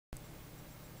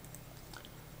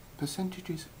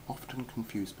Percentages often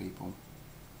confuse people.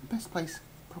 The best place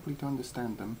probably to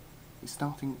understand them is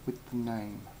starting with the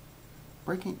name.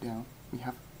 Breaking it down, we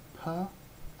have per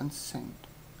and cent.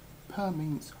 Per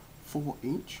means for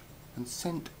each, and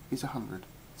cent is 100.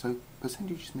 So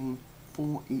percentages mean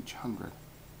for each 100.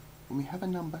 When we have a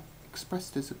number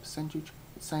expressed as a percentage,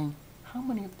 it's saying how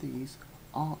many of these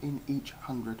are in each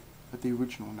 100 of the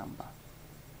original number.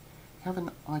 You have an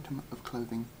item of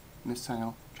clothing in a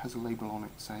sale which has a label on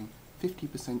it saying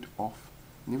 50% off,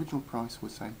 and the original price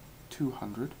was say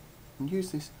 200, and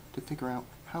use this to figure out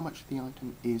how much the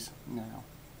item is now.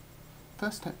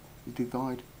 First step is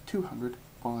divide 200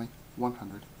 by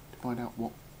 100 to find out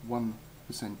what 1%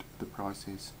 of the price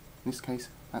is. In this case,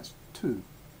 that's 2.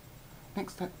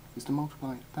 Next step is to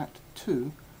multiply that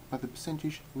 2 by the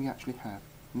percentage we actually have,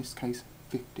 in this case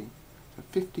 50. So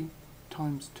 50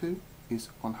 times 2 is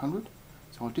 100,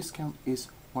 so our discount is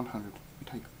 100. We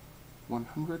take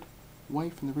 100 away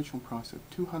from the original price of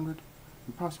 200, and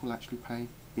the price we'll actually pay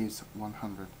is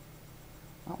 100.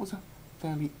 That was a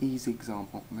fairly easy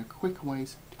example, and there are quicker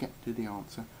ways to get to the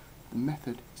answer. The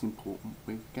method is important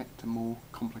when we get to more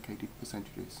complicated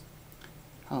percentages.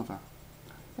 However,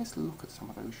 let's look at some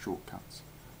of those shortcuts.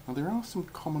 Now there are some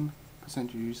common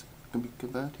percentages that can be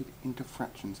converted into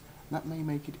fractions, and that may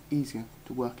make it easier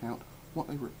to work out what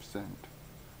they represent.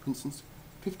 For instance,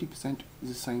 50% is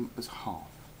the same as half,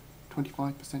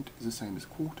 25% is the same as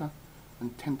quarter,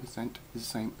 and 10% is the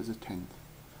same as a tenth.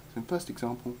 So in the first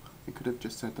example, we could have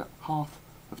just said that half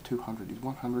of 200 is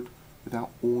 100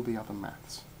 without all the other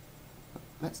maths. But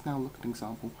let's now look at an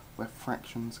example where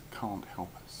fractions can't help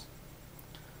us.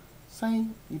 Say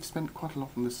you've spent quite a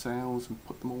lot on the sales and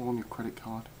put them all on your credit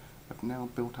card, but have now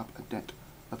built up a debt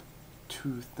of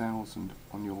 2,000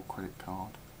 on your credit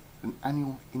card, an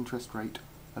annual interest rate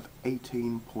of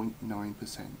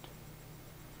 18.9%.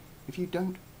 If you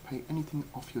don't pay anything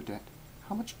off your debt,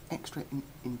 how much extra in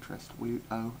interest will you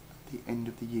owe at the end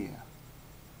of the year?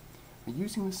 Now,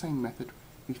 using the same method,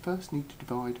 we first need to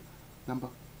divide number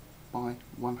by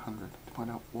 100 to find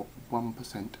out what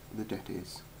 1% of the debt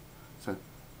is. So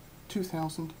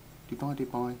 2,000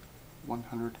 divided by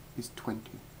 100 is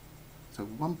 20. So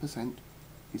 1%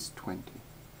 is 20.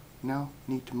 Now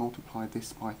need to multiply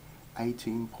this by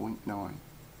 18.9.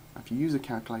 If you use a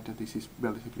calculator, this is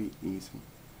relatively easy.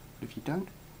 But if you don't,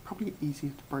 probably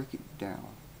easier to break it down.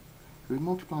 So we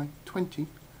multiply 20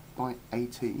 by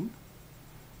 18,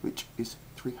 which is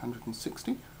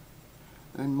 360, and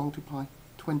then multiply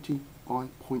 20 by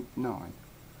 0.9. Now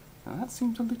that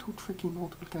seems a little tricky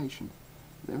multiplication.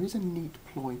 There is a neat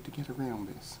ploy to get around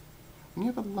this. When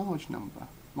you have a large number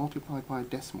multiplied by a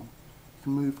decimal, you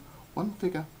can move one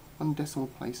figure one decimal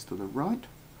place to the right,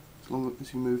 as long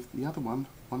as you move the other one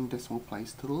decimal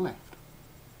place to the left.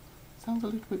 Sounds a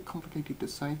little bit complicated to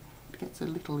say, it gets a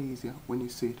little easier when you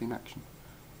see it in action.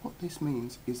 What this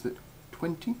means is that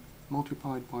 20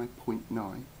 multiplied by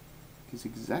 0.9 is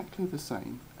exactly the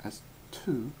same as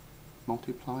 2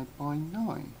 multiplied by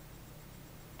 9,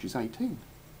 which is 18.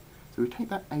 So we take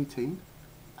that 18,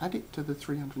 add it to the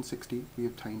 360 we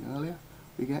obtained earlier,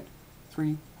 we get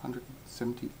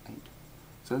 378.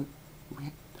 So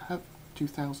we have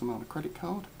 2,000 on a credit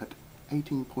card at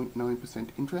 18.9%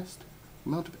 interest. The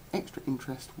amount of extra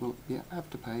interest we'll have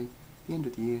to pay at the end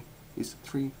of the year is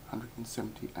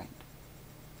 378.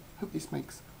 Hope this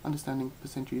makes understanding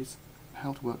percentages and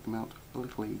how to work them out a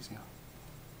little easier.